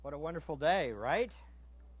What a wonderful day, right?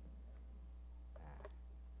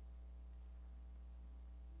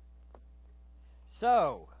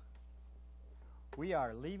 So, we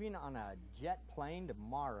are leaving on a jet plane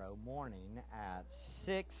tomorrow morning at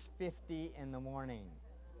 6:50 in the morning.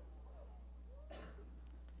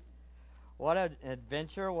 What an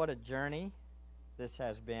adventure, what a journey this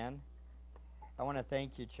has been. I want to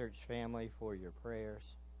thank you, church family, for your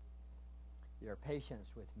prayers, your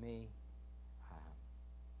patience with me.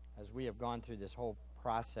 As we have gone through this whole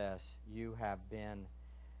process, you have been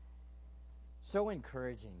so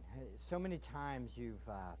encouraging. So many times you've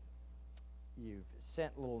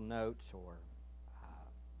sent little notes or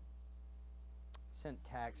sent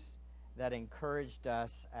texts that encouraged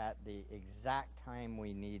us at the exact time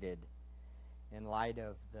we needed in light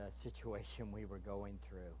of the situation we were going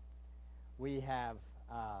through. We have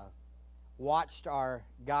watched our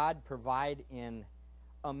God provide in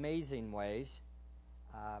amazing ways.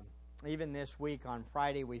 Even this week on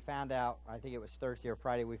Friday, we found out, I think it was Thursday or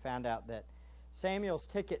Friday, we found out that Samuel's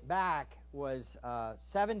ticket back was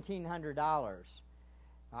 $1,700.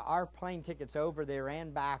 Our plane tickets over there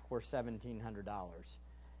and back were $1,700.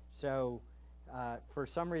 So for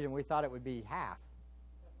some reason we thought it would be half,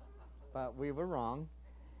 but we were wrong,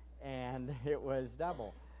 and it was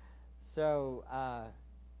double. So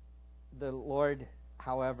the Lord,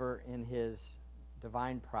 however, in His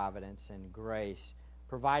divine providence and grace,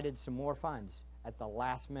 provided some more funds at the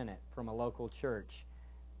last minute from a local church,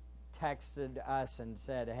 texted us and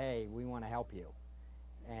said, hey, we want to help you,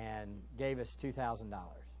 and gave us $2,000.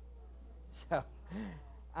 So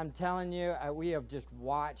I'm telling you, we have just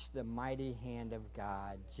watched the mighty hand of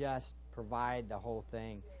God just provide the whole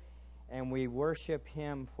thing, and we worship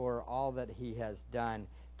Him for all that He has done.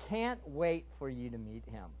 Can't wait for you to meet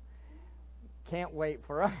Him. Can't wait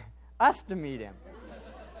for us to meet Him.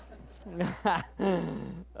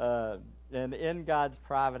 And in God's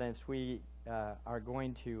providence, we are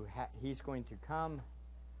going to He's going to come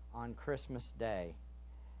on Christmas Day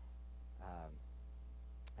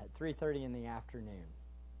at 3:30 in the afternoon.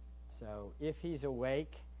 So if He's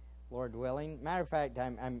awake, Lord willing. Matter of fact,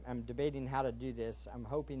 I'm debating how to do this. I'm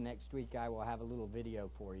hoping next week I will have a little video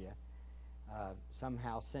for you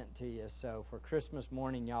somehow sent to you. So for Christmas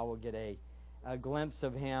morning, y'all will get a glimpse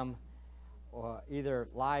of Him, or either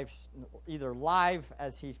live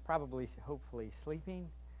as He's probably, hopefully, sleeping,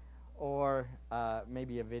 or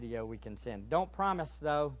maybe a video we can send. Don't promise,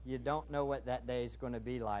 though. You don't know what that day is going to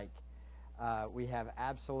be like. We have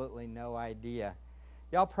absolutely no idea.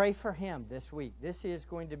 Y'all pray for him this week. This is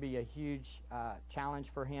going to be a huge challenge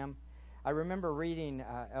for him. I remember reading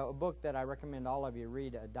a book that I recommend all of you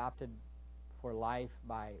read, Adopted for Life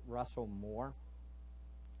by Russell Moore.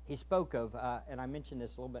 He spoke of, and I mentioned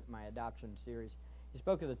this a little bit in my adoption series, he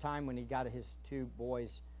spoke of the time when he got his two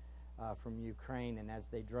boys from Ukraine, and as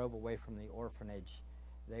they drove away from the orphanage,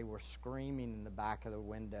 they were screaming in the back of the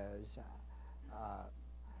windows,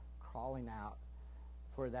 crawling out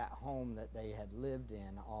for that home that they had lived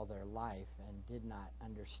in all their life and did not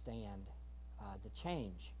understand the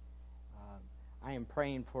change. I am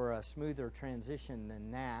praying for a smoother transition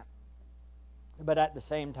than that, but at the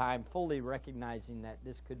same time fully recognizing that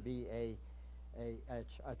this could be a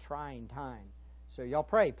trying time. So y'all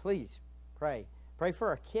pray, please, pray. Pray for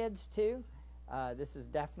our kids too. This is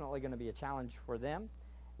definitely going to be a challenge for them.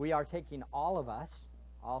 We are taking all of us,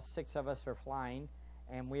 all 6 of us are flying,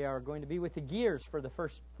 and we are going to be with the Gears for the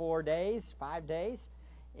first 5 days,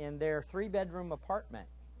 in their 3-bedroom apartment.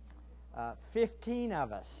 15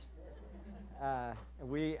 of us.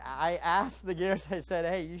 I asked the Gears, I said,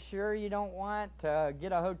 hey, you sure you don't want to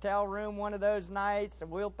get a hotel room one of those nights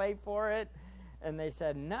and we'll pay for it? And they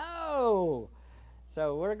said, no.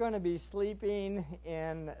 So we're going to be sleeping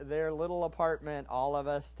in their little apartment, all of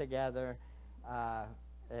us together.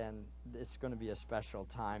 And it's going to be a special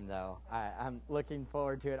time, though. I'm looking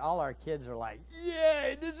forward to it. All our kids are like,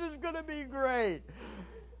 yay, this is going to be great.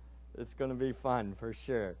 It's going to be fun for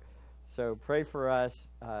sure. So pray for us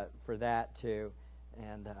for that, too.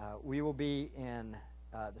 And we will be in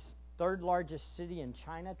the 3rd largest city in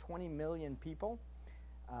China, 20 million people,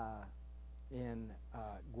 in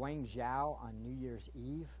Guangzhou on New Year's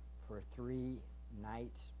Eve for 3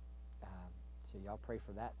 nights. So y'all pray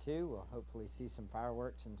for that too. We'll hopefully see some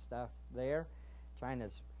fireworks and stuff there.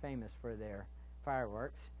 China's famous for their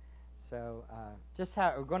fireworks. So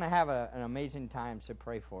we're going to have an amazing time, so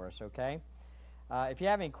pray for us, okay? If you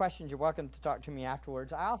have any questions, you're welcome to talk to me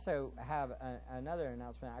afterwards. I also have another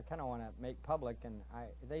announcement I kind of want to make public, and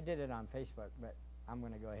they did it on Facebook, but I'm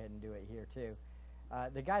going to go ahead and do it here too.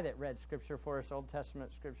 The guy that read Scripture for us, Old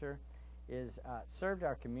Testament Scripture, is served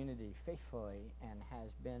our community faithfully and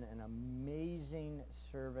has been an amazing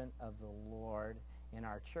servant of the Lord in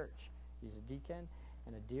our church. He's a deacon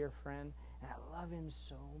and a dear friend, and I love him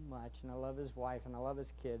so much, and I love his wife, and I love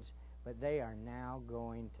his kids, but they are now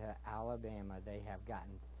going to Alabama. They have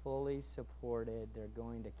gotten fully supported. They're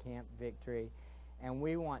going to Camp Victory, and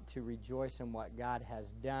we want to rejoice in what God has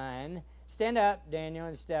done. Stand up, Daniel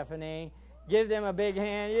and Stephanie. Give them a big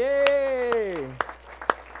hand. Yay!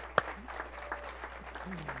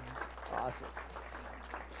 Awesome.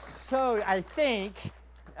 So I think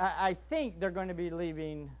they're going to be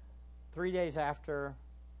leaving 3 days after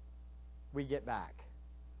we get back,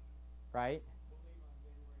 right?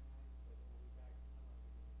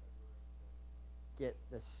 Get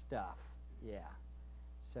the stuff, yeah.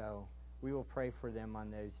 So we will pray for them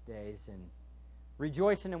on those days and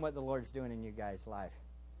rejoicing in what the Lord's doing in you guys' life.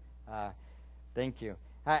 Thank you.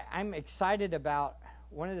 I'm excited about,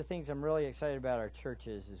 one of the things I'm really excited about our church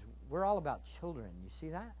is we're all about children. You see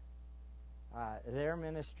that? Their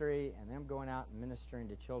ministry and them going out and ministering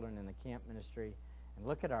to children in the camp ministry. And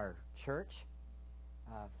look at our church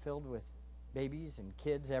filled with babies and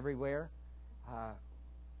kids everywhere.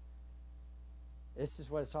 This is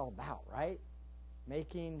what it's all about, right?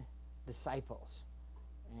 Making disciples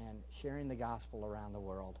and sharing the gospel around the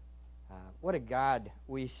world. What a God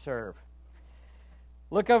we serve.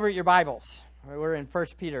 Look over at your Bibles. We're in 1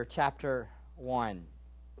 Peter chapter 1.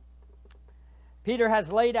 Peter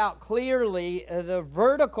has laid out clearly the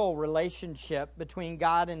vertical relationship between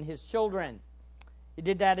God and his children. He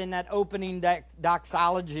did that in that opening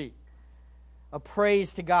doxology, a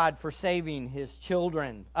praise to God for saving his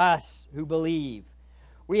children, us who believe.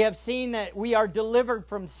 We have seen that we are delivered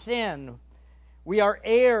from sin. We are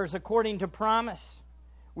heirs according to promise.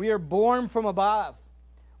 We are born from above.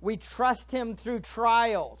 We trust him through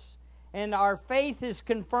trials. And our faith is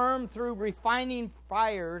confirmed through refining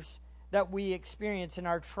fires that we experience in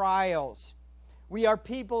our trials. We are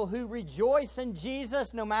people who rejoice in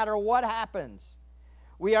Jesus no matter what happens.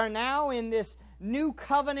 We are now in this new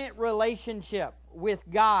covenant relationship with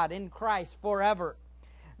God in Christ forever.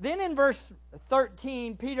 Then in verse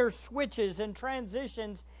 13, Peter switches and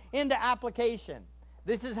transitions into application.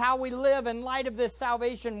 This is how we live in light of this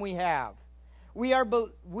salvation we have. We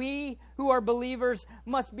who are believers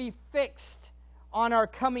must be fixed on our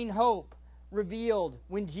coming hope revealed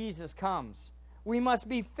when Jesus comes. We must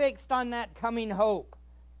be fixed on that coming hope,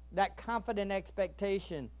 that confident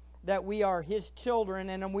expectation that we are his children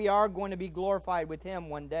and we are going to be glorified with him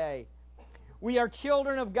one day. We are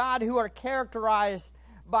children of God who are characterized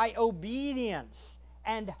by obedience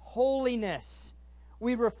and holiness.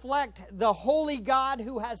 We reflect the holy God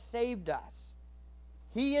who has saved us.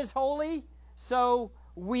 He is holy, so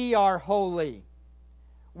we are holy.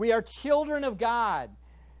 We are children of God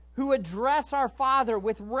who address our Father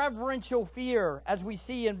with reverential fear, as we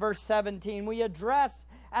see in verse 17. We address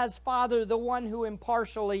as Father the one who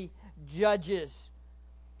impartially judges.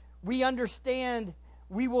 We understand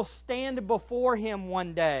we will stand before him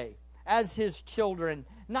one day as his children,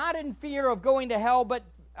 not in fear of going to hell, but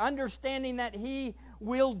understanding that he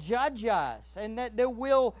will judge us and that there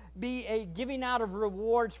will be a giving out of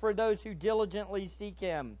rewards for those who diligently seek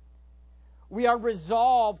him. We are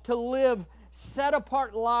resolved to live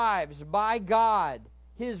set-apart lives by God,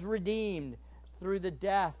 his redeemed, through the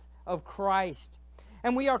death of Christ.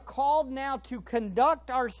 And we are called now to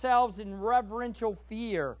conduct ourselves in reverential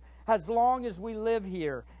fear as long as we live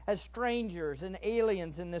here as strangers and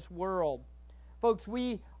aliens in this world. Folks,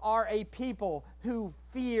 we are a people who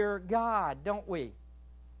fear God, don't we?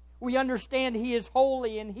 We understand he is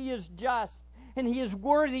holy and he is just and he is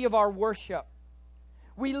worthy of our worship.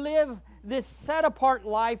 We live this set-apart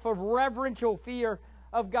life of reverential fear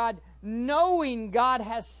of God, knowing God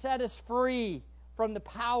has set us free from the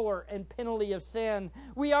power and penalty of sin.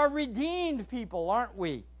 We are redeemed people, aren't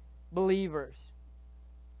we, believers?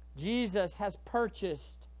 Jesus has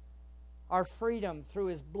purchased our freedom through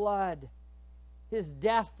his blood, his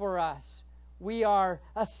death for us. We are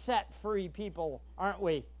a set-free people, aren't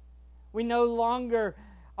we? We no longer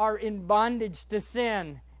are in bondage to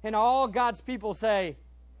sin. And all God's people say,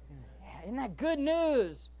 isn't that good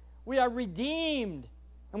news? We are redeemed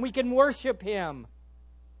and we can worship him.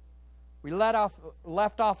 We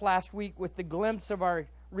left off last week with the glimpse of our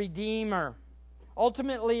Redeemer.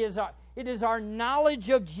 Ultimately, it is our knowledge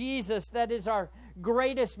of Jesus that is our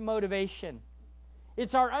greatest motivation.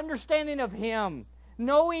 It's our understanding of him,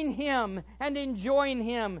 knowing him and enjoying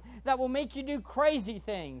him that will make you do crazy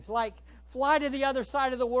things like fly to the other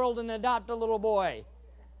side of the world and adopt a little boy,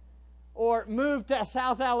 or move to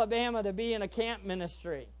South Alabama to be in a camp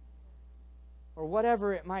ministry. or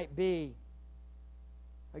whatever it might be.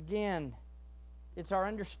 Again, it's our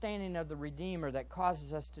understanding of the Redeemer that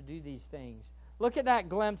causes us to do these things. Look at that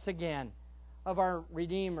glimpse again of our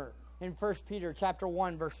Redeemer in 1 Peter chapter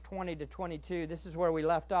 1, verse 20 to 22. This is where we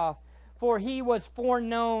left off. For he was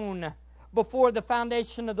foreknown before the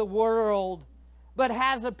foundation of the world, but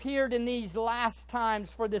has appeared in these last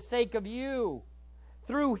times for the sake of you,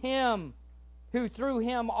 through him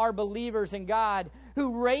are believers in God,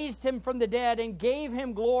 who raised him from the dead and gave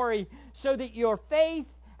him glory, so that your faith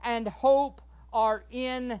and hope are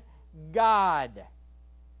in God.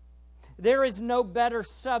 There is no better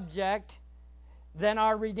subject than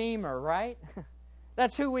our Redeemer, right?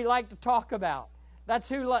 That's who we like to talk about. That's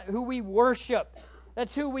who we worship.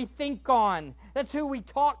 That's who we think on. That's who we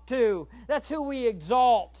talk to. That's who we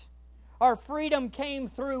exalt. Our freedom came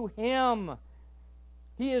through him.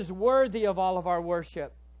 He is worthy of all of our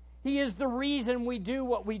worship. He is the reason we do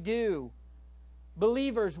what we do.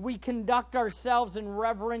 Believers, we conduct ourselves in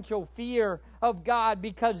reverential fear of God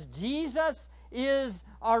because Jesus is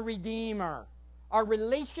our Redeemer. Our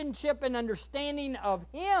relationship and understanding of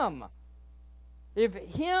him, if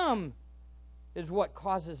him is what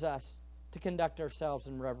causes us to conduct ourselves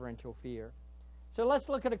in reverential fear. So let's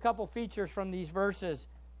look at a couple features from these verses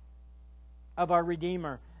of our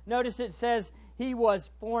Redeemer. Notice it says he was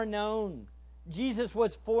foreknown. Jesus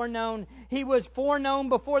was foreknown. He was foreknown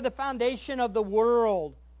before the foundation of the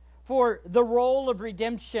world for the role of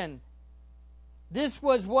redemption. This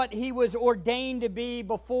was what he was ordained to be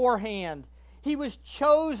beforehand. He was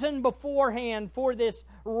chosen beforehand for this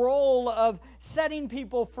role of setting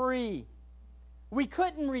people free. We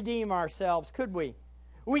couldn't redeem ourselves, could we?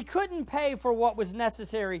 We couldn't pay for what was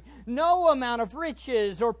necessary. No amount of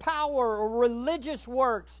riches or power or religious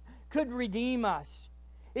works could redeem us.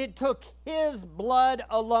 It took his blood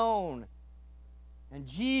alone. And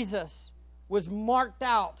Jesus was marked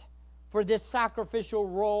out for this sacrificial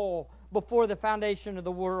role before the foundation of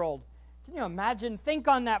the world. Can you imagine? Think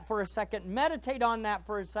on that for a second. Meditate on that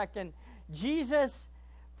for a second. Jesus,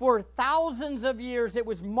 for thousands of years, it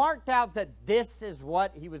was marked out that this is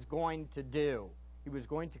what he was going to do. He was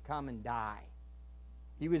going to come and die.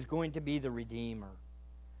 He was going to be the Redeemer.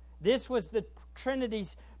 This was the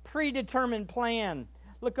Trinity's predetermined plan.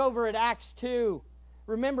 Look over at Acts 2.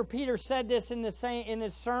 Remember, Peter said this in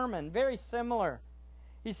his sermon, very similar.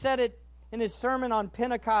 He said it in his sermon on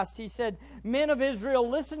Pentecost. He said, "Men of Israel,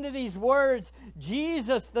 listen to these words.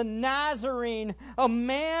 Jesus the Nazarene, a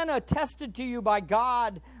man attested to you by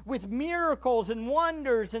God with miracles and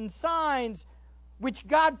wonders and signs which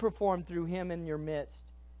God performed through him in your midst.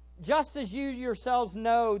 Just as you yourselves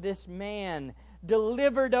know, this man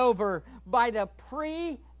delivered over by the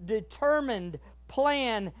predetermined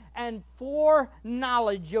plan and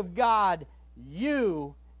foreknowledge of God,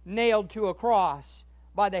 you nailed to a cross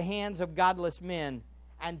by the hands of godless men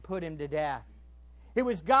and put him to death." It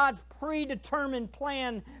was God's predetermined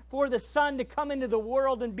plan for the Son to come into the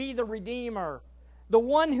world and be the Redeemer, the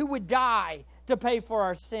one who would die to pay for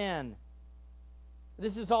our sin.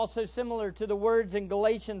 This is also similar to the words in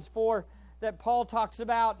Galatians 4 that Paul talks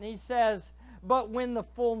about, and he says, "But when the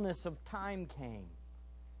fullness of time came,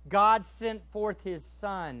 God sent forth his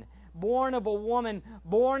Son, born of a woman,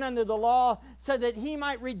 born under the law, so that he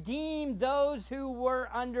might redeem those who were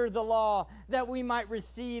under the law, that we might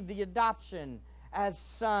receive the adoption as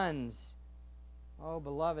sons." Oh,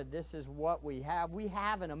 beloved, this is what we have. We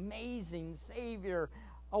have an amazing Savior,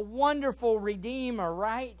 a wonderful Redeemer,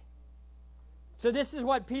 right? So this is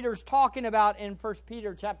what Peter's talking about in 1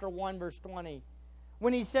 Peter chapter 1, verse 20.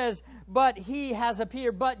 When he says, but Jesus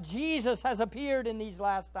has appeared in these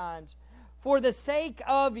last times for the sake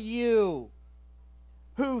of you,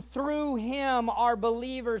 who through him are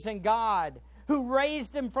believers in God, who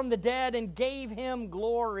raised him from the dead and gave him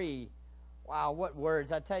glory. Wow, what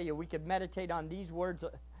words. I tell you, we could meditate on these words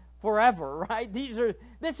forever, right?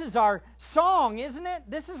 This is our song, isn't it?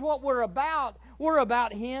 This is what we're about. We're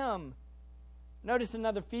about him. Notice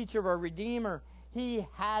another feature of our Redeemer. He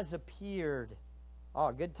has appeared. Oh,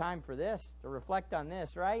 a good time for this, to reflect on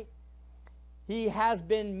this, right? He has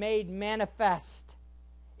been made manifest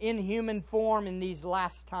in human form in these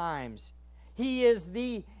last times. He is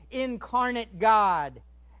the incarnate God,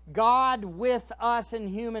 God with us in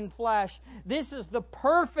human flesh. This is the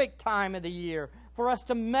perfect time of the year for us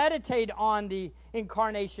to meditate on the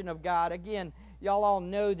incarnation of God. Again, y'all all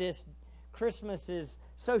know this. Christmas is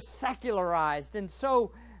so secularized and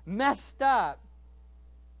so messed up.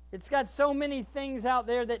 It's got so many things out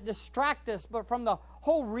there that distract us, but from the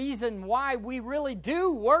whole reason why we really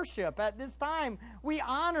do worship at this time, we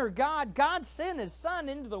honor God. God sent his Son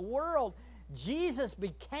into the world. Jesus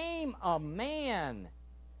became a man.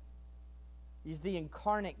 He's the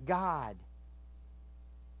incarnate God.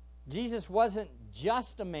 Jesus wasn't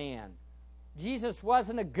just a man. Jesus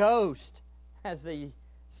wasn't a ghost, as they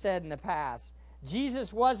said in the past.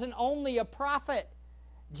 Jesus wasn't only a prophet.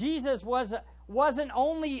 Jesus wasn't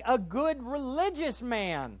only a good religious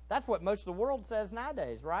man. That's what most of the world says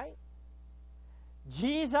nowadays, right?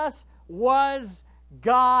 Jesus was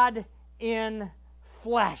God in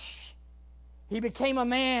flesh. He became a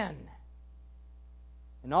man.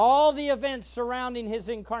 And all the events surrounding His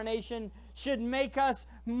incarnation should make us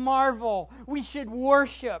marvel. We should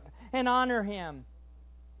worship and honor Him.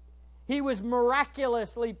 He was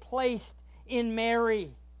miraculously placed in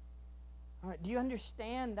Mary. Do you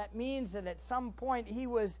understand? That means that at some point He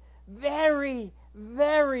was very,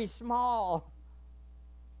 very small.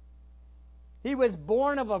 He was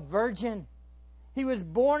born of a virgin. He was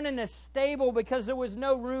born in a stable because there was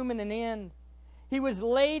no room in an inn. He was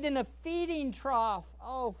laid in a feeding trough.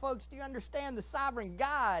 Oh, folks, do you understand? The sovereign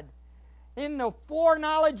God, in the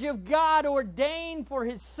foreknowledge of God, ordained for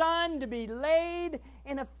His Son to be laid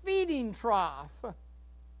in a feeding trough.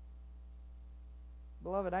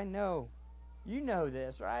 Beloved, I know, you know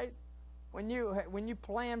this, right? When you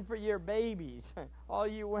plan for your babies, all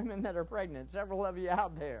you women that are pregnant, several of you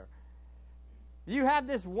out there, you have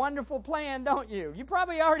this wonderful plan, don't you? You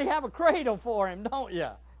probably already have a cradle for him, don't you?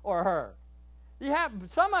 Or her.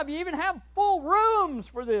 Some of you even have full rooms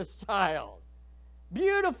for this child.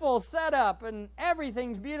 Beautiful setup, and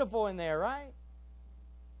everything's beautiful in there, right?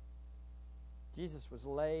 Jesus was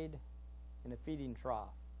laid in a feeding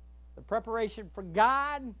trough. The preparation for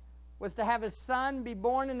God was to have His Son be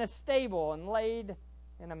born in a stable and laid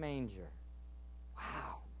in a manger.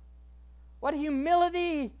 Wow. What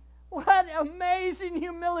humility! What amazing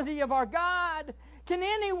humility of our God! Can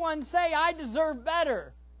anyone say, I deserve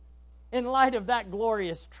better in light of that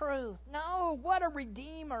glorious truth? No, what a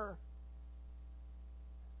Redeemer.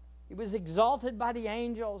 He was exalted by the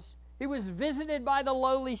angels. He was visited by the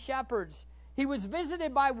lowly shepherds. He was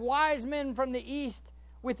visited by wise men from the east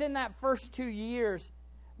within that first 2 years.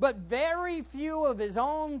 But very few of His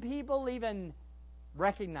own people even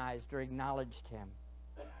recognized or acknowledged Him.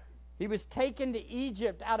 He was taken to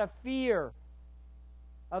Egypt out of fear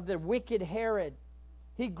of the wicked Herod.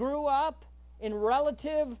 He grew up in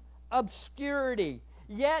relative obscurity,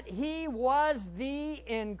 yet He was the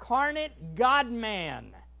incarnate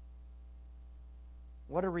God-man.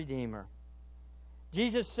 What a Redeemer.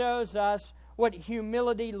 Jesus shows us what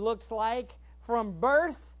humility looks like from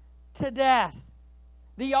birth to death.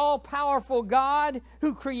 The all-powerful God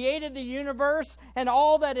who created the universe and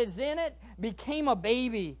all that is in it became a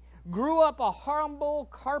baby, grew up a humble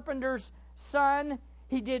carpenter's son.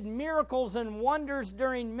 He did miracles and wonders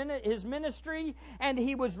during His ministry, and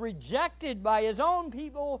He was rejected by His own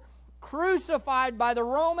people, crucified by the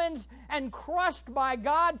Romans, and crushed by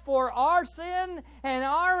God for our sin and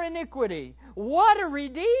our iniquity. What a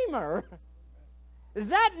Redeemer!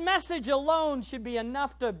 That message alone should be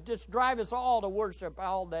enough to just drive us all to worship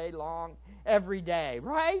all day long, every day,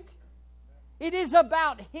 right? It is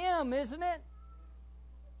about Him, isn't it?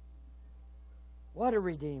 What a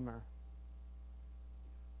Redeemer.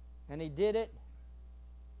 And He did it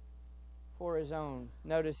for His own.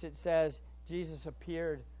 Notice it says, Jesus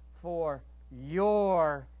appeared for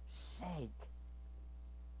your sake.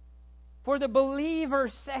 For the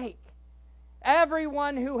believer's sake.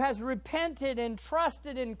 Everyone who has repented and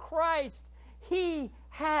trusted in Christ, He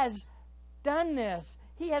has done this.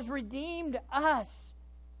 He has redeemed us.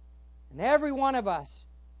 And every one of us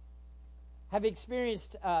have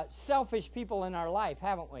experienced selfish people in our life,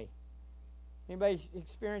 haven't we? Anybody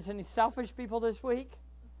experience any selfish people this week?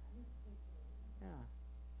 Yeah.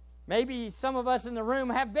 Maybe some of us in the room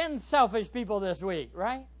have been selfish people this week,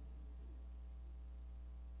 right?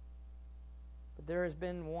 But there has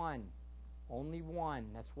been one, only one,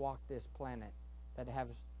 that's walked this planet that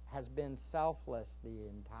has been selfless the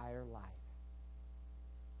entire life.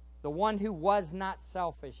 The one who was not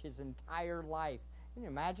selfish his entire life. Can you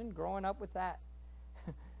imagine growing up with that?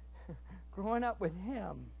 Growing up with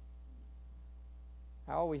Him.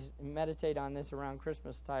 I always meditate on this around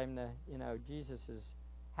Christmas time. Jesus'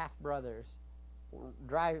 half brothers,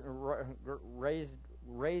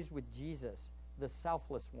 raised with Jesus, the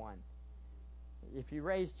selfless one. If you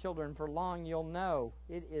raise children for long, you'll know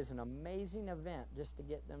it is an amazing event just to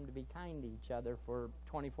get them to be kind to each other for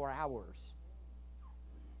 24 hours.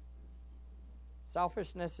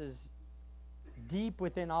 Selfishness is deep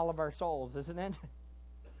within all of our souls, isn't it?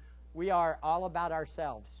 We are all about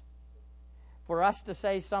ourselves. For us to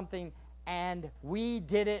say something and we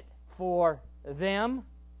did it for them,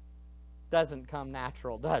 doesn't come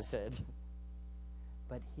natural, does it?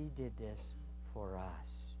 But He did this for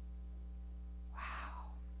us.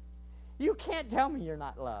 Wow. You can't tell me you're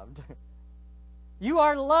not loved. You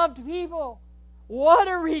are loved people. What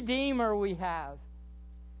a Redeemer we have.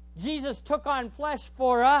 Jesus took on flesh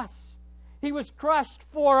for us. He was crushed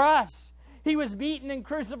for us. He was beaten and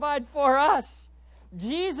crucified for us.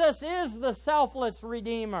 Jesus is the selfless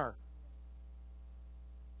Redeemer.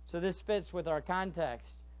 So this fits with our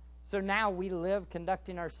context. So now we live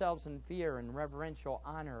conducting ourselves in fear and reverential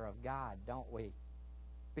honor of God, don't we?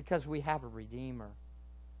 Because we have a Redeemer.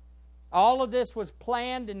 All of this was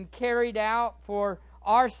planned and carried out for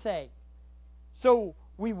our sake. So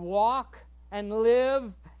we walk and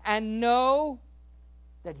live and know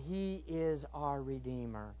that He is our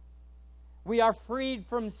Redeemer. We are freed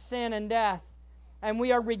from sin and death, and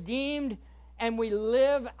we are redeemed, and we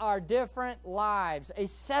live our different lives, a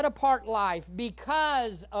set-apart life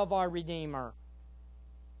because of our Redeemer.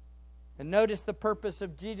 And notice the purpose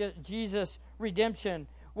of Jesus' redemption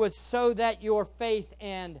was so that your faith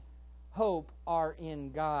and hope are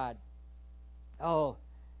in God. Oh,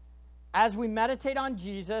 as we meditate on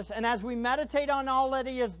Jesus and as we meditate on all that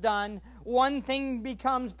He has done, one thing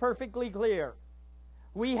becomes perfectly clear.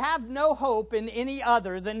 We have no hope in any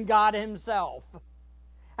other than God Himself.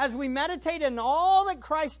 As we meditate on all that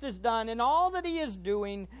Christ has done and all that He is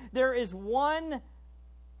doing, there is one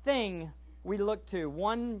thing we look to,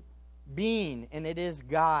 one being, and it is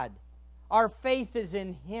God. Our faith is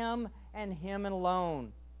in Him and Him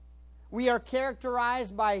alone. We are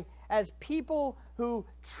characterized as people who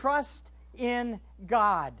trust in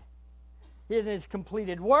God, in His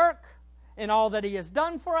completed work, in all that He has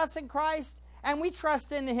done for us in Christ, and we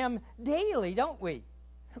trust in Him daily, don't we?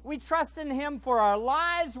 We trust in Him for our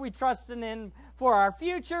lives. We trust in Him for our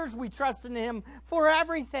futures. We trust in Him for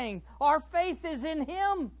everything. Our faith is in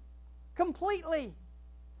Him completely.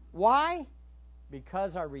 Why?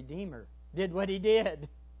 Because our Redeemer did what He did.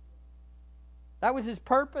 That was His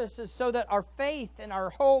purpose, is so that our faith and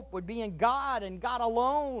our hope would be in God and God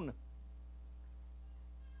alone.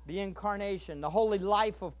 The incarnation, the holy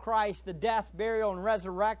life of Christ, the death, burial, and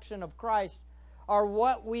resurrection of Christ are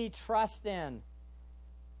what we trust in.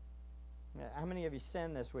 How many of you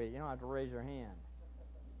sinned this week? You don't have to raise your hand.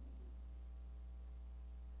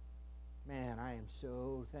 Man, I am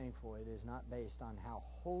so thankful it is not based on how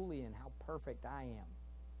holy and how perfect I am.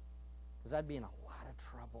 Because I'd be in a lot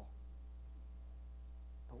of trouble.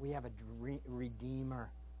 But we have a Redeemer.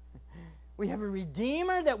 We have a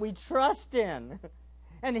Redeemer that we trust in.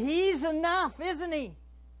 And He's enough, isn't He?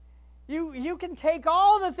 You can take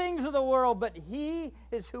all the things of the world, but He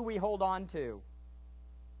is who we hold on to.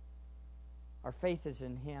 Our faith is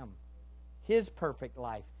in Him. His perfect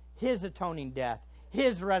life. His atoning death.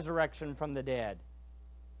 His resurrection from the dead.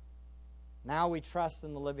 Now we trust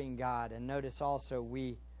in the living God. And notice also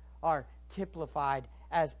we are typified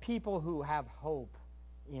as people who have hope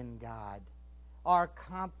in God. Our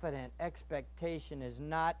confident expectation is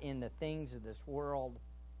not in the things of this world.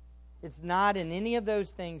 It's not in any of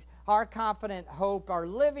those things. Our confident hope, our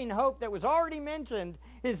living hope that was already mentioned,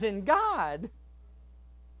 is in God.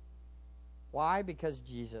 Why? Because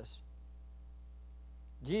Jesus'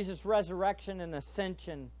 resurrection and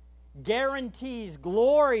ascension guarantees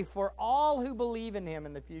glory for all who believe in Him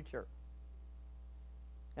in the future.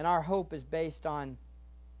 And our hope is based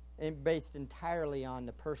entirely on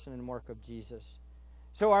the person and work of Jesus.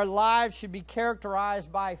 So our lives should be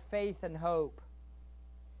characterized by faith and hope.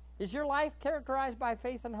 Is your life characterized by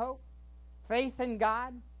faith and hope? Faith in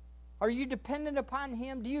God? Are you dependent upon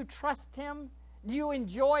Him? Do you trust Him? Do you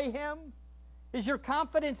enjoy Him? Is your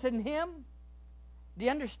confidence in Him? Do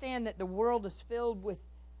you understand that the world is filled with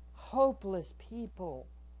hopeless people?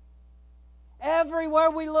 Everywhere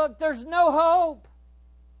we look, there's no hope.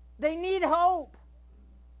 They need hope.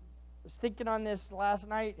 I was thinking on this last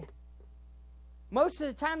night. Most of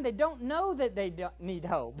the time, they don't know that they don't need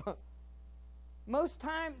hope. Most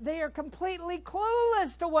time, they are completely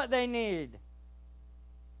clueless to what they need.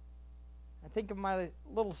 I think of my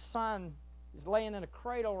little son. He's laying in a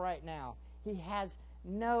cradle right now. He has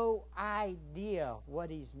no idea what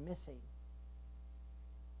he's missing.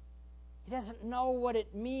 He doesn't know what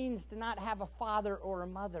it means to not have a father or a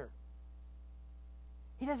mother.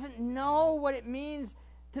 He doesn't know what it means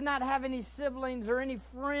to not have any siblings or any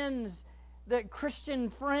friends, that Christian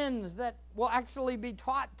friends that will actually be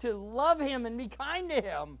taught to love him and be kind to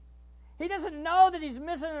him. He doesn't know that he's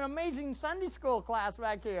missing an amazing Sunday school class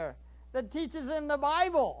back here that teaches him the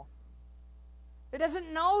Bible. He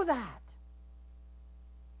doesn't know that.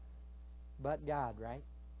 But God, right?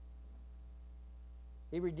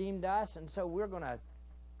 He redeemed us, and so we're going to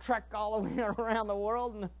trek all the way around the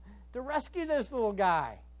world and to rescue this little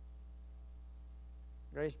guy.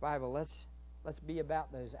 Grace Bible, let's be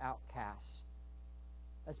about those outcasts.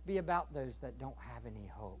 Let's be about those that don't have any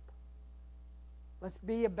hope. Let's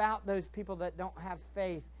be about those people that don't have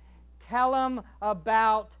faith. Tell them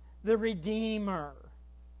about the Redeemer.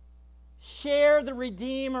 Share the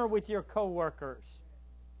Redeemer with your coworkers.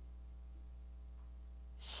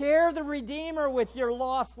 Share the Redeemer with your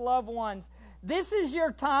lost loved ones. This is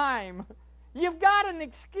your time. You've got an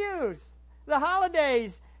excuse. The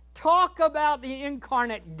holidays, talk about the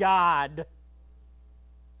incarnate God.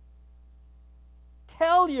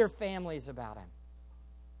 Tell your families about Him.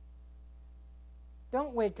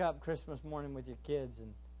 Don't wake up Christmas morning with your kids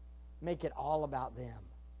and make it all about them.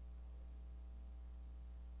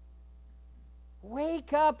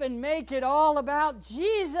 Wake up and make it all about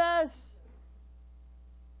Jesus.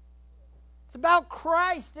 It's about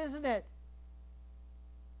Christ, isn't it?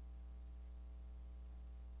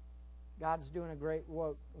 God's doing a great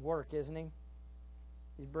work, isn't He?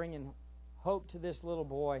 He's bringing hope to this little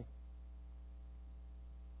boy.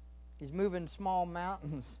 He's moving small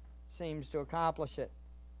mountains, seems to accomplish it.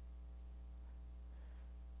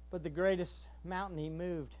 But the greatest mountain He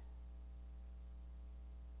moved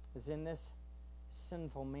is in this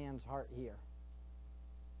sinful man's heart here.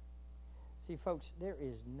 See, folks, there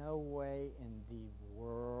is no way in the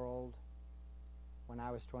world, when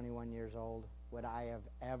I was 21 years old, would I have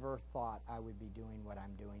ever thought I would be doing what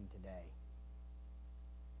I'm doing today.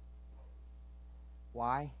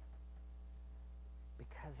 Why?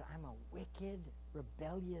 Because I'm a wicked,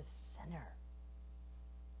 rebellious sinner.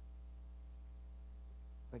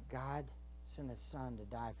 But God sent His Son to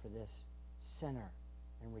die for this sinner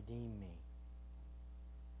and redeem me.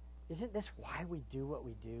 Isn't this why we do what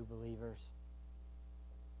we do, believers?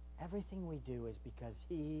 Everything we do is because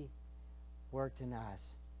He worked in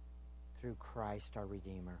us through Christ our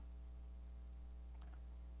Redeemer.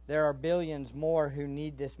 There are billions more who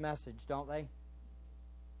need this message, don't they?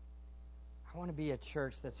 I want to be a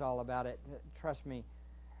church that's all about it. Trust me,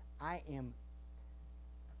 I am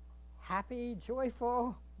happy,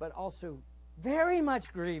 joyful, but also very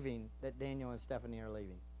much grieving that Daniel and Stephanie are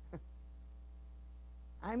leaving.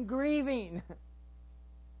 I'm grieving.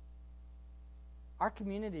 Our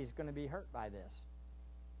community is going to be hurt by this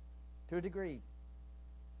to a degree.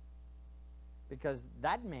 Because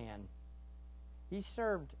that man, he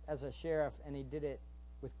served as a sheriff and he did it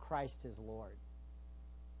with Christ his Lord.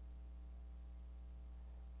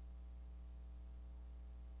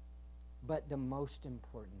 But the most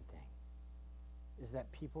important thing is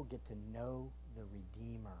that people get to know the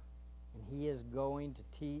Redeemer. And He is going to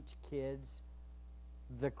teach kids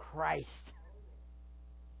the Christ.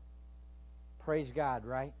 Praise God,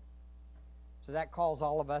 right? So that calls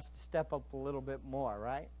all of us to step up a little bit more,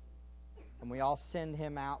 right? And we all send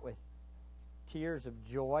Him out with tears of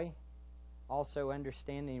joy, also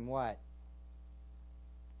understanding what?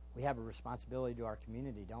 We have a responsibility to our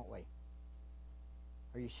community, don't we?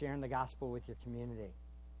 Are you sharing the gospel with your community?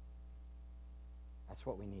 That's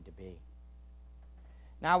what we need to be.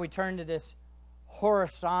 Now we turn to this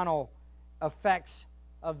horizontal effects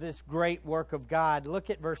of this great work of God. Look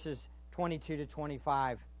at verses 22 to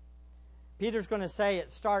 25. Peter's going to say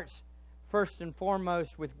it starts first and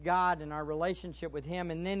foremost with God and our relationship with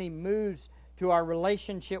Him, and then he moves to our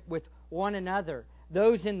relationship with one another,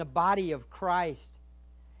 those in the body of Christ.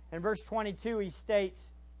 In verse 22 he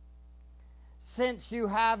states, "Since you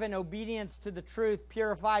have in obedience to the truth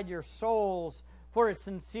purified your souls for a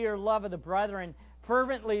sincere love of the brethren,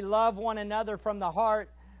 fervently love one another from the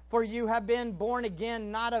heart, for you have been born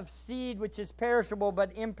again, not of seed which is perishable,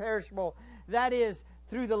 but imperishable, that is,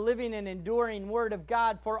 through the living and enduring Word of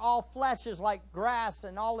God. For all flesh is like grass,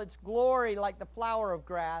 and all its glory like the flower of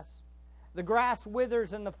grass. The grass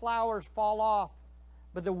withers and the flowers fall off,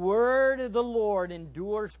 but the word of the Lord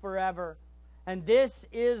endures forever. And this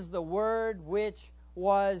is the word which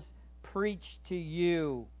was preached to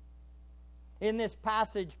you." In this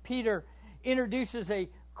passage, Peter introduces a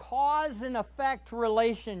cause and effect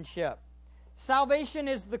relationship. Salvation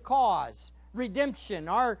is the cause. Redemption,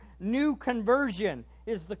 our new conversion,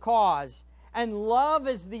 is the cause. And love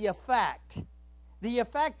is the effect. The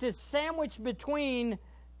effect is sandwiched between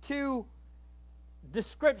two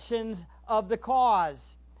descriptions of the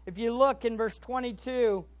cause. If you look in verse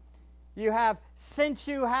 22, you have, "Since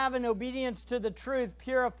you have in obedience to the truth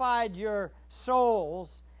purified your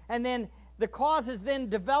souls." And then the cause is then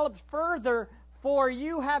developed further, "For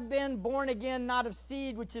you have been born again, not of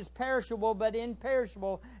seed which is perishable, but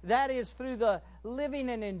imperishable. That is through the living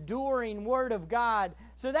and enduring Word of God."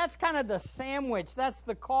 So that's kind of the sandwich. That's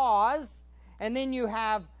the cause. And then you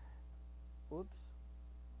have,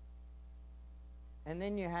 and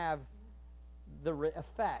then you have the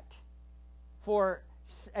effect. For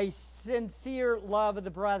a sincere love of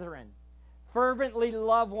the brethren. Fervently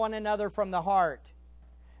love one another from the heart.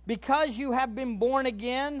 Because you have been born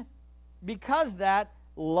again, because that,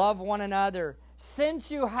 love one another.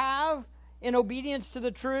 Since you have, in obedience to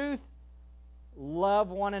the truth, love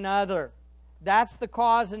one another. That's the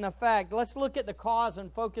cause and effect. Let's look at the cause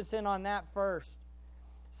and focus in on that first.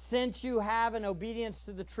 Since you have, in obedience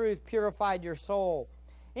to the truth, purified your soul.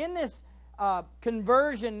 In this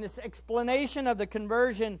conversion, this explanation of the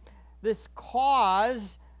conversion, this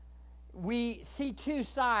cause, we see two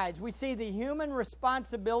sides. We see the human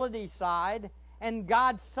responsibility side and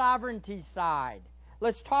God's sovereignty side.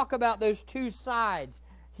 Let's talk about those two sides,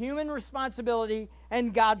 human responsibility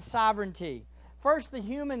and God's sovereignty. First, the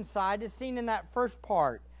human side is seen in that first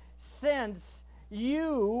part. Since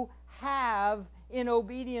you have, in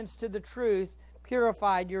obedience to the truth,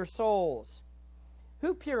 purified your souls.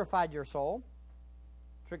 Who purified your soul?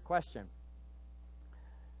 Trick question.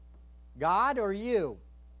 God or you?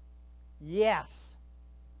 Yes.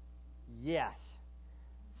 Yes.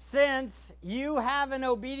 Since you have, in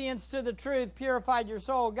obedience to the truth, purified your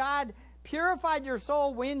soul. God purified your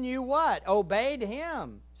soul when you what? Obeyed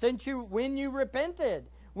Him. When you repented.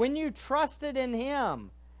 When you trusted in Him.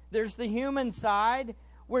 There's the human side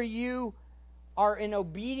where you are in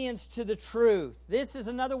obedience to the truth. This is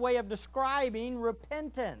another way of describing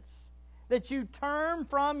repentance. That you turn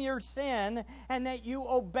from your sin and that you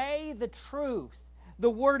obey the truth, the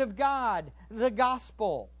Word of God, the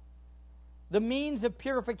gospel. The means of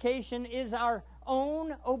purification is our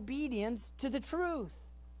own obedience to the truth.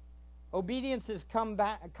 Obedience is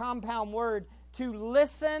a compound word, to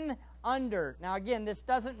listen under. Now again, this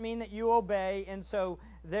doesn't mean that you obey and so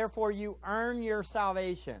therefore you earn your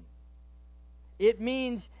salvation. It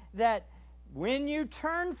means that when you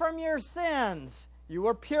turn from your sins, you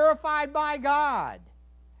were purified by God.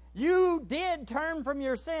 You did turn from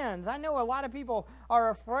your sins. I know a lot of people are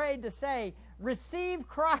afraid to say, receive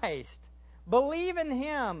Christ, believe in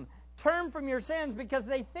Him, turn from your sins, because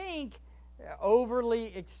they think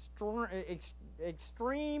overly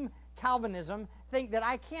extreme Calvinism, think that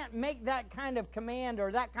I can't make that kind of command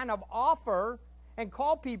or that kind of offer and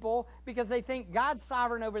call people because they think God's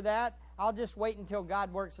sovereign over that. I'll just wait until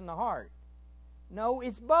God works in the heart. No,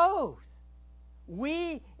 it's both.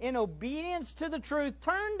 We, in obedience to the truth,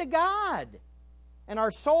 turned to God, and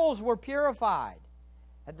our souls were purified.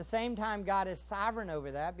 At the same time, God is sovereign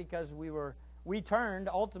over that because we turned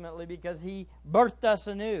ultimately because He birthed us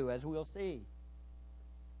anew, as we'll see.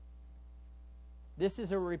 This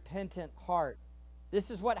is a repentant heart.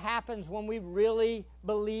 This is what happens when we really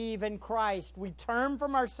believe in Christ. We turn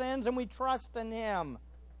from our sins and we trust in Him.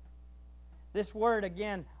 This word,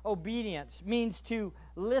 again, obedience, means to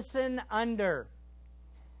listen under.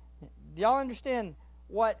 Do y'all understand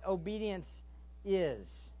what obedience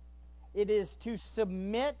is? It is to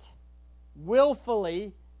submit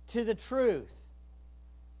willfully to the truth.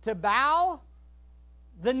 To bow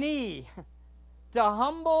the knee. To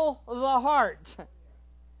humble the heart.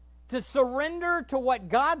 To surrender to what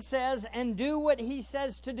God says and do what He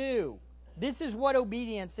says to do. This is what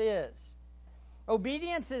obedience is.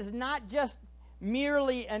 Obedience is not just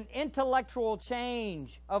merely an intellectual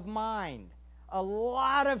change of mind. A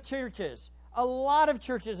lot of churches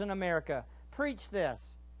in America preach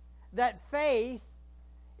this. That faith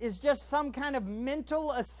is just some kind of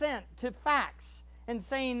mental assent to facts and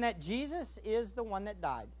saying that Jesus is the one that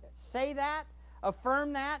died. Say that,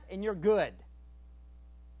 affirm that, and you're good.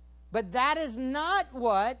 But that is not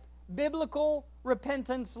what biblical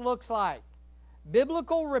repentance looks like.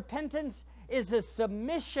 Biblical repentance is a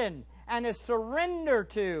submission and a surrender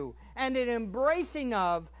to and an embracing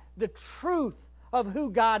of the truth of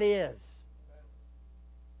who God is.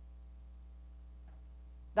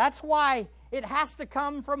 That's why it has to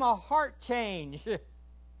come from a heart change.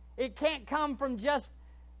 It can't come from just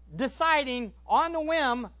deciding on the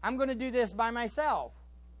whim, I'm going to do this by myself.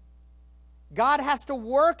 God has to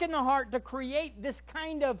work in the heart to create this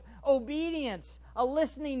kind of obedience, a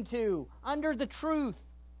listening to, under the truth.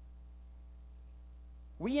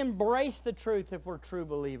 We embrace the truth if we're true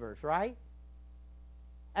believers, right?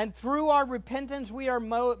 And through our repentance, we are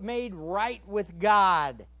made right with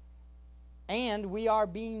God. And we are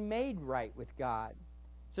being made right with God.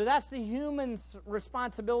 So that's the human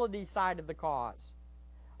responsibility side of the cause.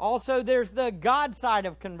 Also, there's the God side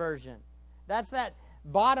of conversion. That's that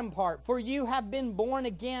bottom part. For you have been born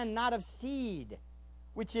again, not of seed,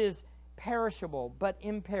 which is perishable, but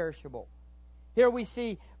imperishable. Here we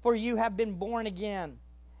see, for you have been born again.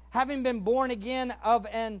 having been born again of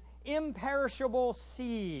an imperishable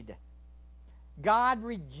seed. God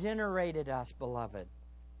regenerated us, beloved.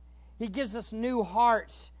 He gives us new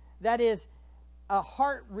hearts. That is, a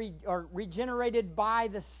heart regenerated by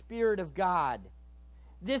the Spirit of God.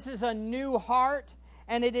 This is a new heart,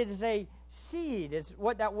 and it is a seed, is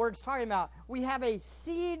what that word's talking about. We have a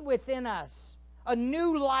seed within us, a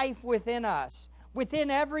new life within us,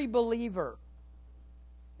 within every believer.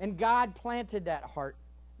 And God planted that heart,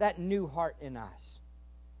 that new heart in us.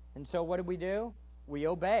 And so what did we do? We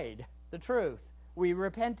obeyed the truth. We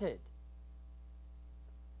repented.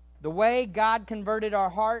 The way God converted our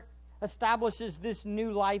heart establishes this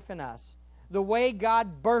new life in us. The way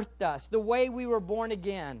God birthed us, the way we were born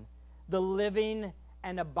again, the living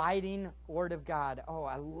and abiding Word of God. Oh,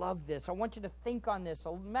 I love this. I want you to think on this.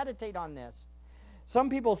 So meditate on this. Some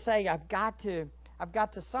people say, I've got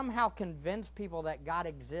to somehow convince people that God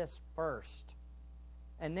exists first.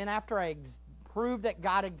 And then after I prove that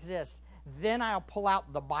God exists, then I'll pull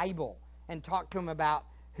out the Bible and talk to them about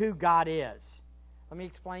who God is. Let me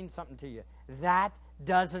explain something to you. That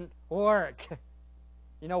doesn't work.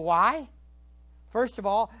 You know why? First of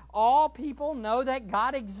all people know that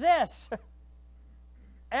God exists.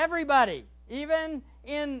 Everybody, even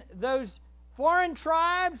in those foreign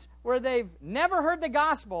tribes where they've never heard the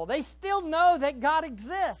gospel, they still know that God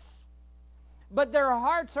exists. But their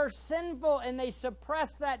hearts are sinful and they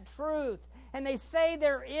suppress that truth. And they say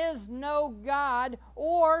there is no God,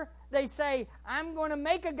 or they say, I'm going to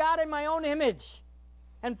make a God in my own image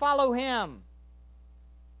and follow Him.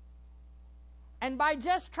 And by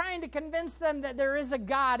just trying to convince them that there is a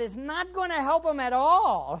God is not going to help them at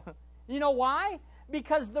all. You know why?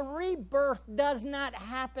 Because the rebirth does not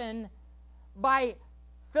happen by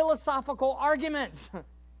philosophical arguments.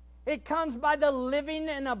 It comes by the living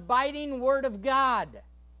and abiding Word of God.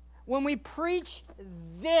 When we preach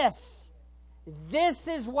this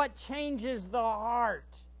is what changes the heart.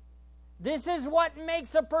 This is what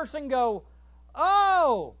makes a person go,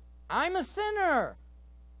 oh, I'm a sinner.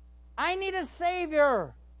 I need a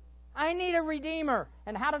Savior. I need a Redeemer.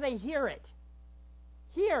 And how do they hear it?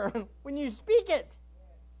 Hear when you speak it.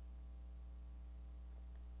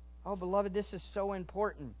 Oh, beloved, this is so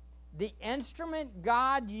important. The instrument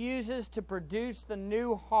God uses to produce the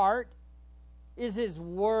new heart is His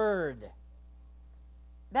Word.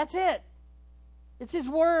 That's it. It's His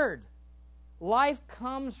Word. Life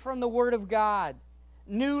comes from the Word of God.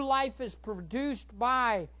 New life is produced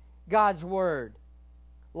by God's Word.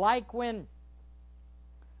 Like when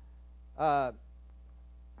I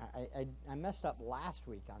messed up last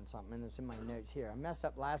week on something, and it's in my notes here. I messed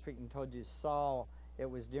up last week and told you Saul. It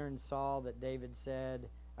was during Saul that David said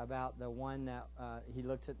about the one that he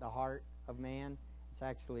looks at the heart of man. It's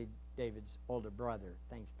actually David's older brother.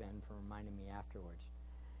 Thanks, Ben, for reminding me afterwards.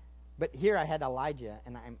 But here I had Elijah,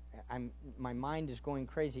 and my mind is going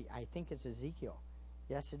crazy. I think it's Ezekiel.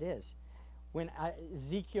 Yes, it is. When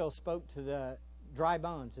Ezekiel spoke to the dry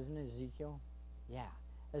bones, isn't it Ezekiel? Yeah.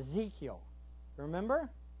 Ezekiel. Remember?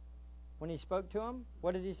 When he spoke to him,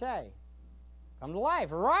 what did he say? Come to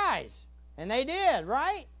life, arise. And they did,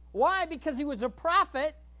 right? Why? Because he was a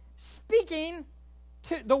prophet speaking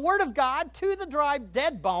to the Word of God to the dry,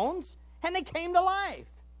 dead bones, and they came to life.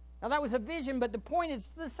 Now that was a vision, but the point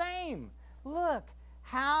is the same. Look,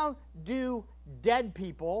 how do dead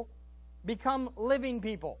people become living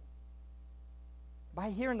people?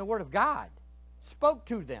 By hearing the Word of God. Spoke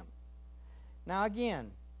to them. Now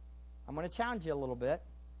again, I'm going to challenge you a little bit.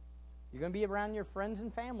 You're going to be around your friends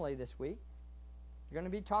and family this week. You're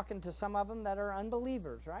going to be talking to some of them that are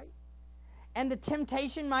unbelievers, right? And the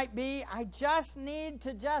temptation might be, I just need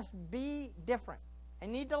to just be different. I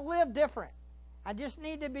need to live different. I just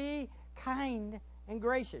need to be kind and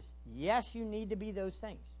gracious. Yes, you need to be those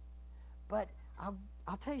things. But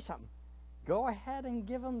I'll tell you something. Go ahead and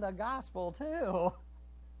give them the gospel too.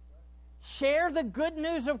 Share the good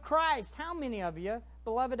news of Christ. How many of you,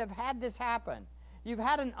 beloved, have had this happen? You've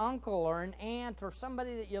had an uncle or an aunt or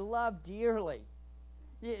somebody that you love dearly.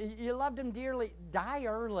 You loved him dearly, die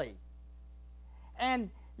early.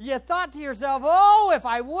 And you thought to yourself, oh, if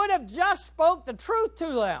I would have just spoke the truth to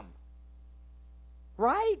them.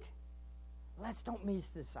 Right? Let's don't miss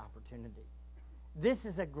this opportunity. This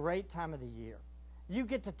is a great time of the year. You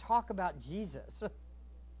get to talk about Jesus.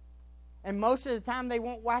 And most of the time they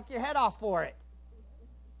won't whack your head off for it.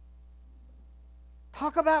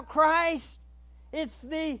 Talk about Christ. It's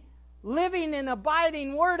the living and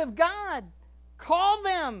abiding Word of God. Call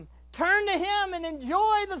them. Turn to Him and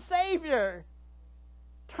enjoy the Savior.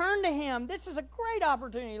 Turn to Him. This is a great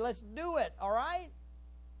opportunity. Let's do it, all right?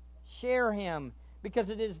 Share Him, because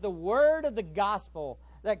it is the word of the gospel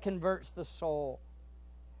that converts the soul.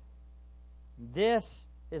 This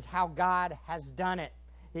is how God has done it.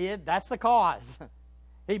 That's the cause.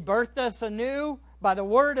 He birthed us anew by the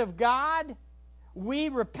Word of God. We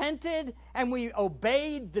repented and we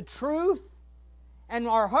obeyed the truth. And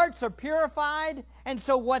our hearts are purified. And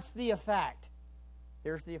so what's the effect?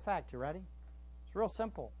 Here's the effect. You ready? It's real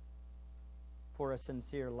simple. For a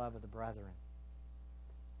sincere love of the brethren.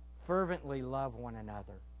 Fervently love one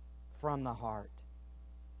another from the heart.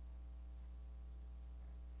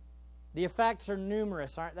 The effects are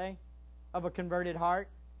numerous, aren't they, of a converted heart?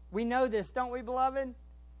 We know this, don't we, beloved?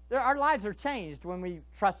 Our lives are changed when we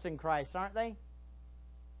trust in Christ, aren't they?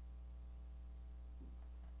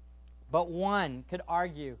 But one could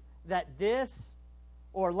argue that this,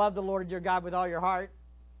 or love the Lord your God with all your heart,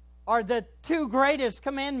 are the two greatest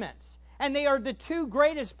commandments. And they are the two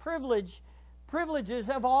greatest privileges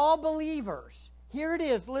of all believers. Here it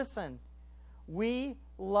is, listen. We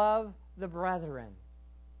love the brethren.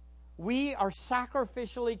 We are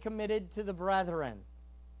sacrificially committed to the brethren.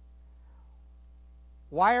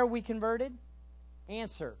 Why are we converted?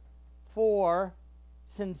 Answer. For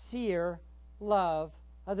sincere love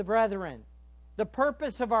of the brethren. The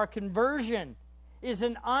purpose of our conversion is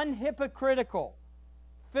an unhypocritical,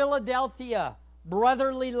 Philadelphia,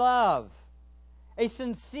 brotherly love. A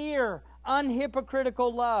sincere,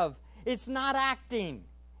 unhypocritical love. It's not acting.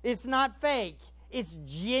 It's not fake. It's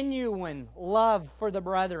genuine love for the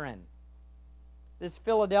brethren. This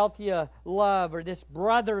Philadelphia love, or this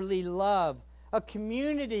brotherly love, a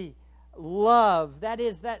community love, that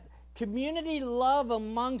is, that community love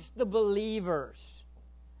amongst the believers.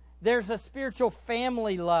 There's a spiritual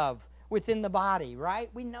family love within the body, right?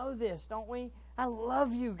 We know this, don't we? I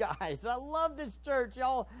love you guys. I love this church.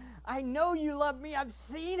 Y'all, I know you love me. I've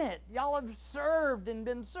seen it. Y'all have served and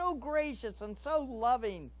been so gracious and so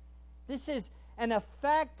loving. This is an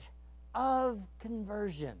effect of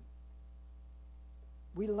conversion.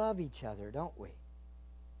 We love each other, don't we?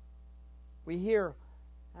 We hear,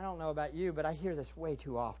 I don't know about you, but I hear this way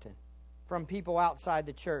too often from people outside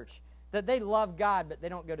the church, that they love God, but they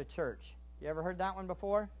don't go to church. You ever heard that one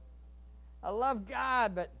before? I love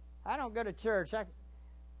God, but I don't go to church.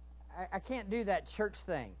 I can't do that church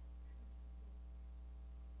thing.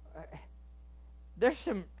 There's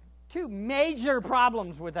two major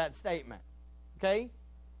problems with that statement. Okay?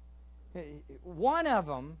 One of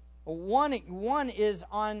them, one is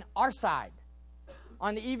on our side,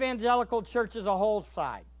 on the evangelical church as a whole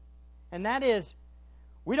side. And that is,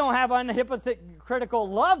 we don't have unhypocritical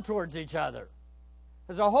love towards each other.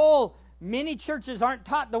 As a whole, many churches aren't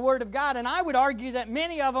taught the Word of God, and I would argue that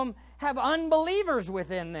many of them have unbelievers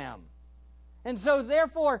within them. And so,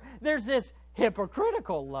 therefore, there's this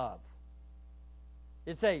hypocritical love.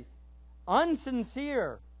 It's a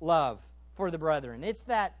unsincere love for the brethren. It's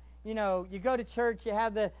that, you go to church, you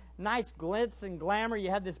have the nice glitz and glamour,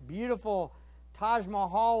 you have this beautiful Taj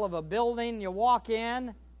Mahal of a building, you walk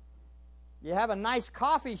in, you have a nice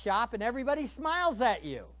coffee shop, and everybody smiles at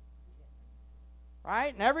you.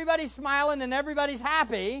 Right? And everybody's smiling and everybody's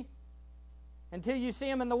happy until you see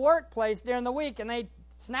them in the workplace during the week and they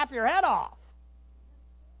snap your head off.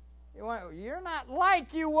 You're not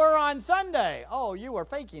like you were on Sunday. Oh, you were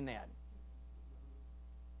faking that.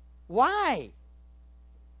 Why?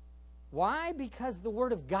 Why? Because the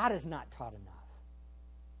Word of God is not taught enough.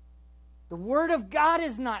 The Word of God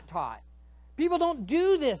is not taught. People don't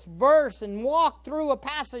do this verse and walk through a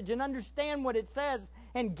passage and understand what it says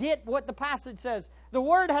and get what the passage says. The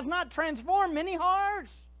Word has not transformed many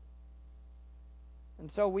hearts.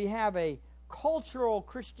 And so we have a cultural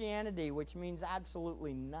Christianity which means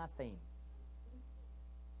absolutely nothing.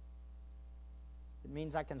 It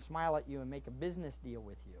means I can smile at you and make a business deal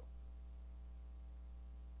with you.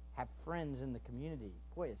 Have friends in the community.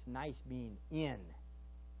 Boy, it's nice being in.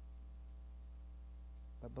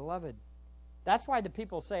 But beloved, that's why the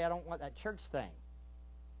people say, I don't want that church thing.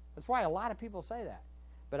 That's why a lot of people say that.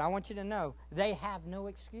 But I want you to know, they have no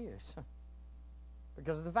excuse.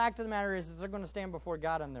 Because the fact of the matter is they're going to stand before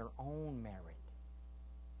God on their own merit.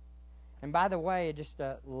 And by the way, just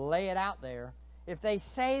to lay it out there, if they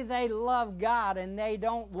say they love God and they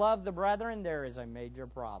don't love the brethren, there is a major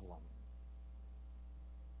problem.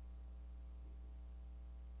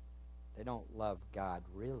 They don't love God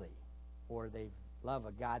really. Or they love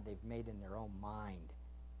a God they've made in their own mind.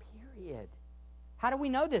 Period. How do we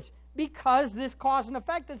know this? Because this cause and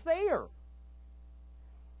effect is there.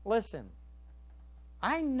 Listen,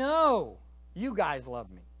 I know you guys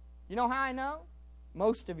love me. You know how I know?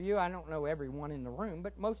 Most of you, I don't know everyone in the room,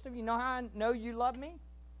 but most of you know how I know you love me?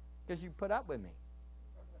 Because you put up with me.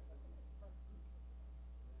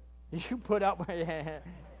 You put up with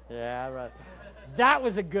yeah, right. That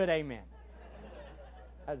was a good amen.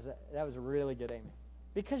 That was a really good amen.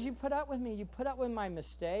 Because you put up with me. You put up with my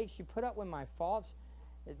mistakes. You put up with my faults.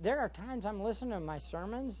 There are times I'm listening to my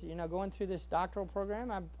sermons, going through this doctoral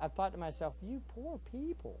program, I've thought to myself, you poor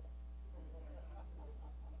people.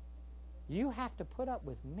 You have to put up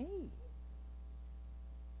with me.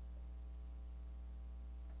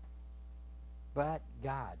 But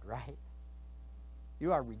God, right?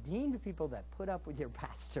 You are redeemed people that put up with your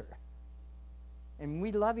pastor. And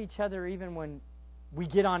we love each other even when we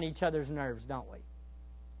get on each other's nerves, don't we?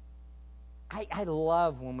 I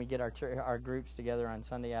love when we get our groups together on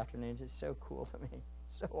Sunday afternoons. It's so cool to me.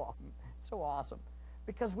 So awesome.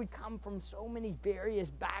 Because we come from so many various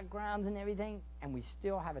backgrounds and everything, and we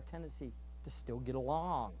still have a tendency to still get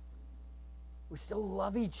along. We still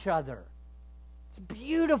love each other. It's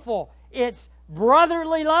beautiful. It's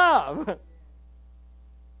brotherly love.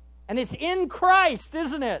 And it's in Christ,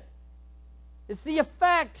 isn't it? It's the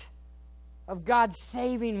effect of God's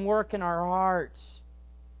saving work in our hearts.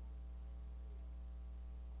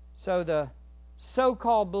 So the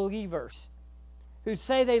so-called believers who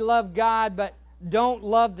say they love God but don't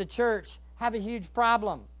love the church have a huge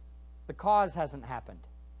problem. The cause hasn't happened,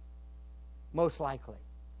 most likely.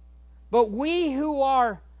 But we who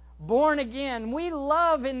are born again, we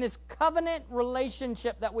love in this covenant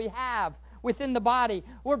relationship that we have within the body.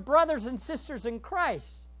 We're brothers and sisters in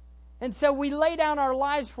Christ. And so we lay down our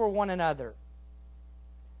lives for one another.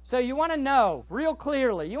 So you want to know real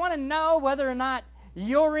clearly, you want to know whether or not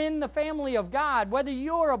you're in the family of God, whether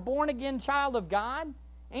you're a born-again child of God?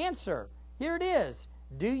 Answer. Here it is.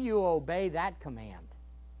 Do you obey that command?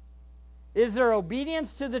 Is there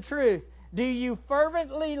obedience to the truth? Do you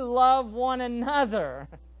fervently love one another?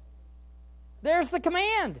 There's the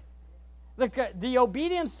command. The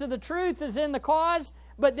obedience to the truth is in the cause,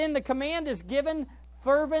 but then the command is given,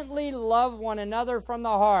 fervently love one another from the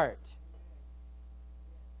heart.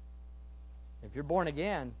 If you're born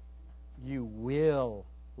again, you will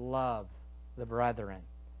love the brethren.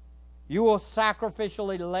 You will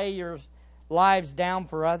sacrificially lay your lives down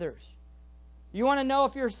for others. You want to know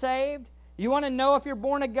if you're saved? You want to know if you're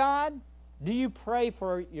born of God? Do you pray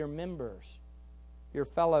for your members, your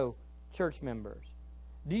fellow church members?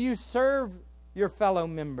 Do you serve your fellow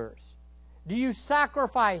members? Do you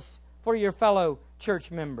sacrifice for your fellow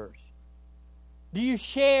church members? Do you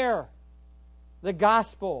share the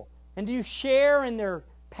gospel? And do you share in their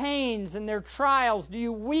pains and their trials? Do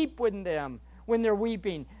you weep with them when they're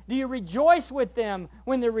weeping? Do you rejoice with them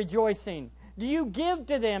when they're rejoicing? Do you give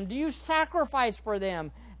to them? Do you sacrifice for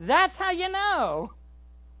them? That's how you know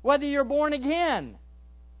whether you're born again.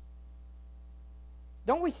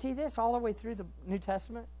 Don't we see this all the way through the New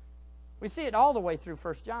Testament? We see it all the way through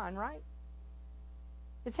 1 John, right?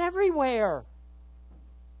 It's everywhere.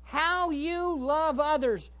 How you love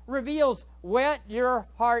others reveals what your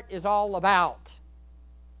heart is all about.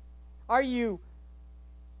 Are you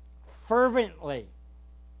fervently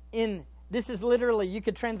this is literally, you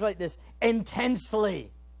could translate this,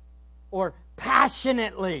 intensely or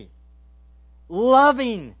passionately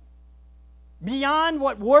loving beyond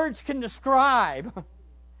what words can describe,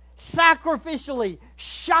 sacrificially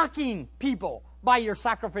shocking people by your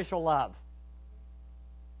sacrificial love?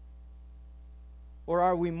 Or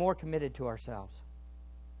are we more committed to ourselves?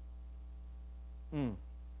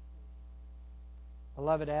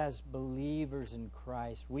 Beloved, as believers in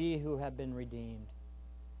Christ, we who have been redeemed,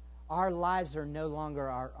 our lives are no longer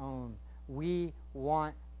our own. We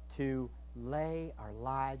want to lay our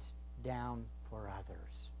lives down for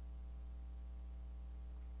others.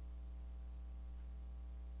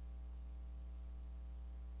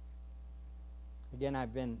 Again,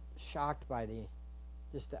 I've been shocked by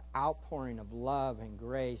just the outpouring of love and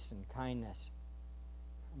grace and kindness.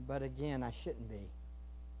 But again, I shouldn't be.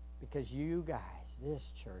 Because you guys,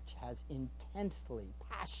 this church, has intensely,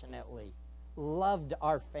 passionately loved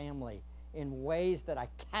our family in ways that I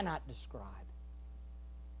cannot describe.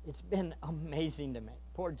 It's been amazing to me.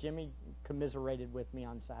 Poor Jimmy commiserated with me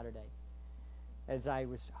on Saturday as I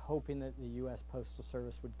was hoping that the U.S. Postal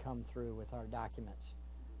Service would come through with our documents.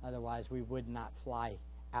 Otherwise, we would not fly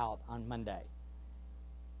out on Monday.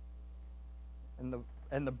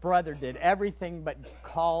 And the brother did everything but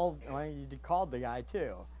called the guy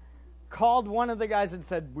too. Called one of the guys and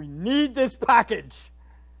said, "We need this package."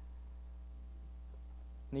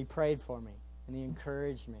 And he prayed for me, and he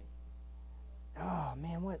encouraged me. Oh,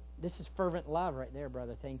 man, this is fervent love right there,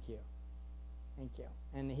 brother. Thank you. Thank you.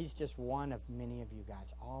 And he's just one of many of you guys,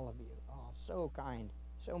 all of you. Oh, so kind,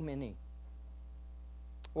 so many.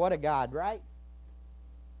 What a God, right?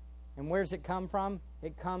 And where does it come from?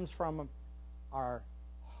 It comes from our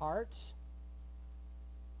hearts.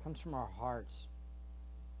 It comes from our hearts.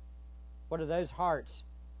 What are those hearts?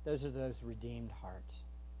 Those are those redeemed hearts.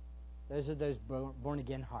 Those are those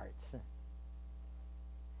born-again hearts.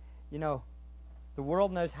 You know, the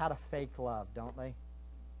world knows how to fake love, don't they?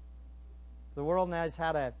 The world knows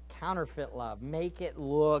how to counterfeit love. Make it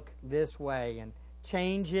look this way and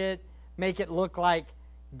change it. Make it look like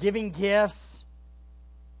giving gifts,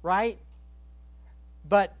 right?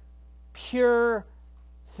 But pure,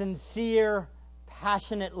 sincere,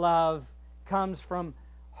 passionate love comes from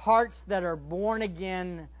hearts that are born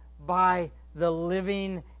again by the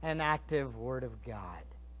living and active Word of God.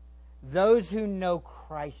 Those who know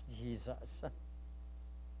Christ Jesus.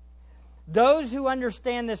 Those who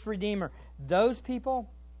understand this Redeemer. Those people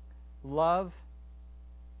love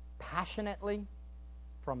passionately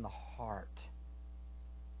from the heart.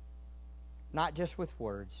 Not just with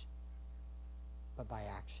words, but by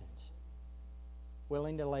actions.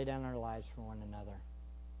 Willing to lay down our lives for one another.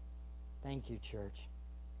 Thank you, church.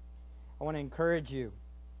 I want to encourage you,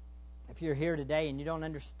 if you're here today and you don't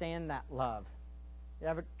understand that love, you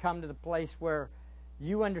haven't come to the place where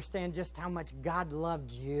you understand just how much God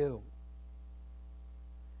loved you,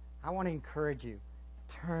 I want to encourage you,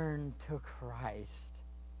 turn to Christ.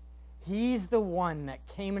 He's the one that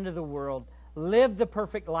came into the world, lived the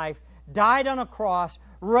perfect life, died on a cross,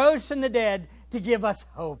 rose from the dead to give us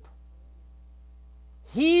hope.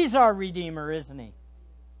 He's our Redeemer, isn't He?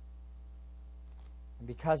 And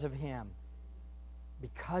because of Him,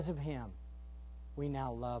 we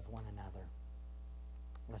now love one another.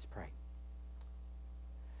 Let's pray.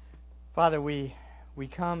 Father, we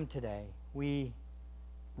come today. We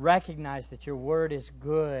recognize that Your Word is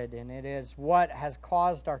good, and it is what has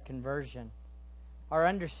caused our conversion. Our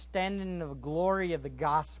understanding of the glory of the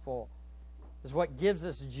gospel is what gives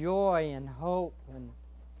us joy and hope. And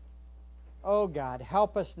oh God,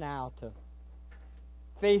 help us now to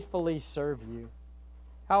faithfully serve You.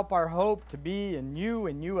 Help our hope to be in You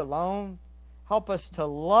and You alone. Help us to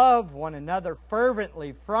love one another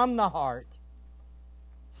fervently from the heart,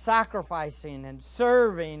 sacrificing and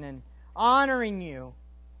serving and honoring You.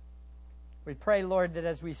 We pray, Lord, that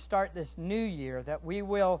as we start this new year, that we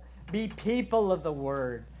will be people of the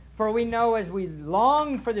Word. For we know as we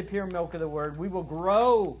long for the pure milk of the Word, we will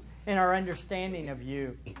grow in our understanding of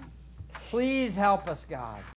You. Please help us, God.